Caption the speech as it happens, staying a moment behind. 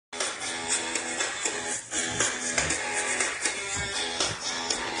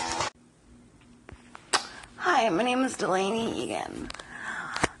Delaney Egan,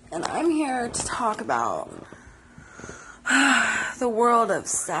 and I'm here to talk about the world of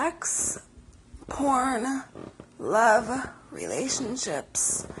sex, porn, love,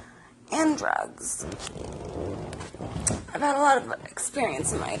 relationships, and drugs. I've had a lot of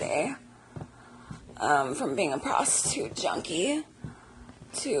experience in my day, from being a prostitute junkie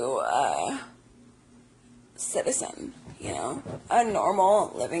to a citizen, a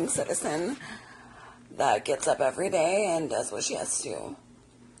normal living citizen that gets up every day and does what she has to do.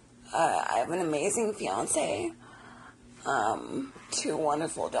 I have an amazing fiance, 2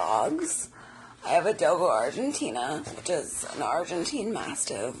 wonderful dogs. I have a Dogo Argentina, which is an Argentine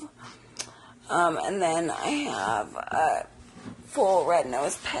Mastiff. And then I have a full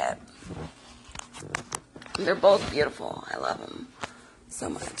red-nosed pit. They're both beautiful. I love them so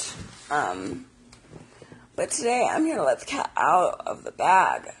much. But today I'm here to let the cat out of the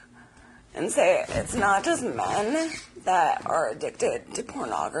bag and say it's not just men that are addicted to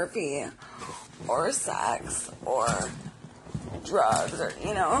pornography or sex or drugs or,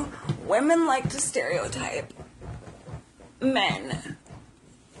 women like to stereotype men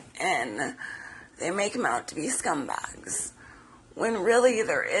and they make them out to be scumbags when really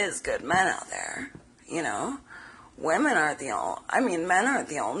there is good men out there, Women aren't men aren't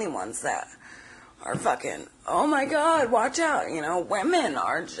the only ones that are fucking, oh my god, watch out, women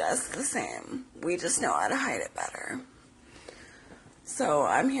are just the same. We just know how to hide it better. So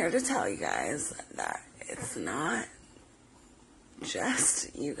I'm here to tell you guys that it's not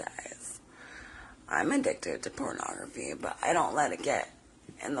just you guys. I'm addicted to pornography, but I don't let it get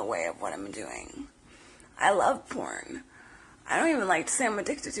in the way of what I'm doing. I love porn. I don't even like to say I'm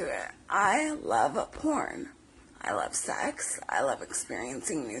addicted to it. I love porn. I love sex. I love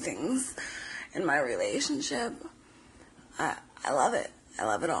experiencing new things in my relationship. I love it. I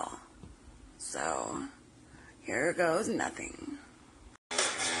love it all. So, here goes nothing.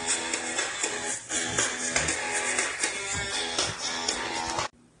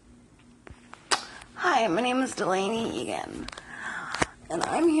 Hi, my name is Delaney Egan, and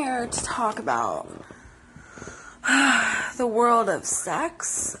I'm here to talk about the world of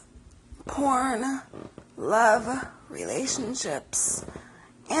sex, porn, love, relationships,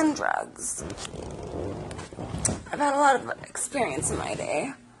 and drugs. I've had a lot of experience in my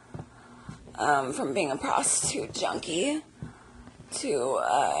day, from being a prostitute junkie to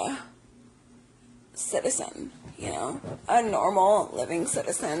a citizen, a normal living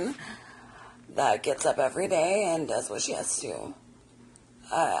citizen that gets up every day and does what she has to do.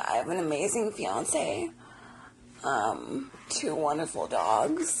 I have an amazing fiance, 2 wonderful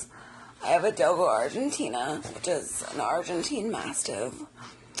dogs. I have a Dogo Argentina, which is an Argentine Mastiff.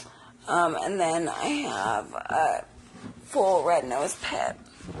 And then I have a full red-nosed pit.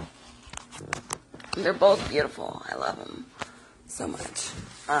 They're both beautiful. I love them so much.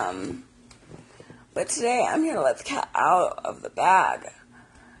 But today I'm here to let the cat out of the bag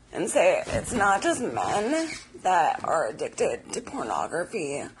and say it's not just men that are addicted to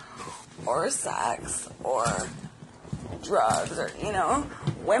pornography or sex or drugs or,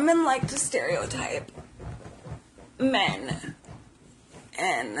 women like to stereotype men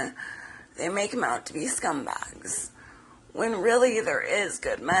and they make them out to be scumbags when really there is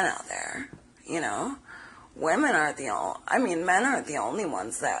good men out there, Women aren't men aren't the only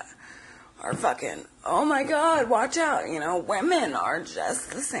ones that are fucking, oh my god, watch out, women are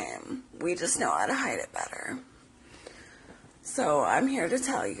just the same. We just know how to hide it better. So I'm here to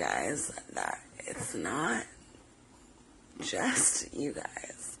tell you guys that it's not just you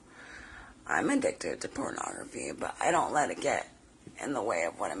guys. I'm addicted to pornography, but I don't let it get in the way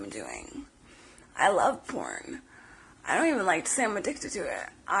of what I'm doing. I love porn. I don't even like to say I'm addicted to it.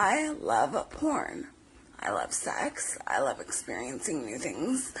 I love porn. I love sex. I love experiencing new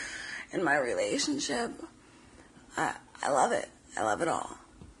things in my relationship. I love it. I love it all.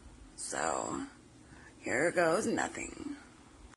 So, here goes nothing.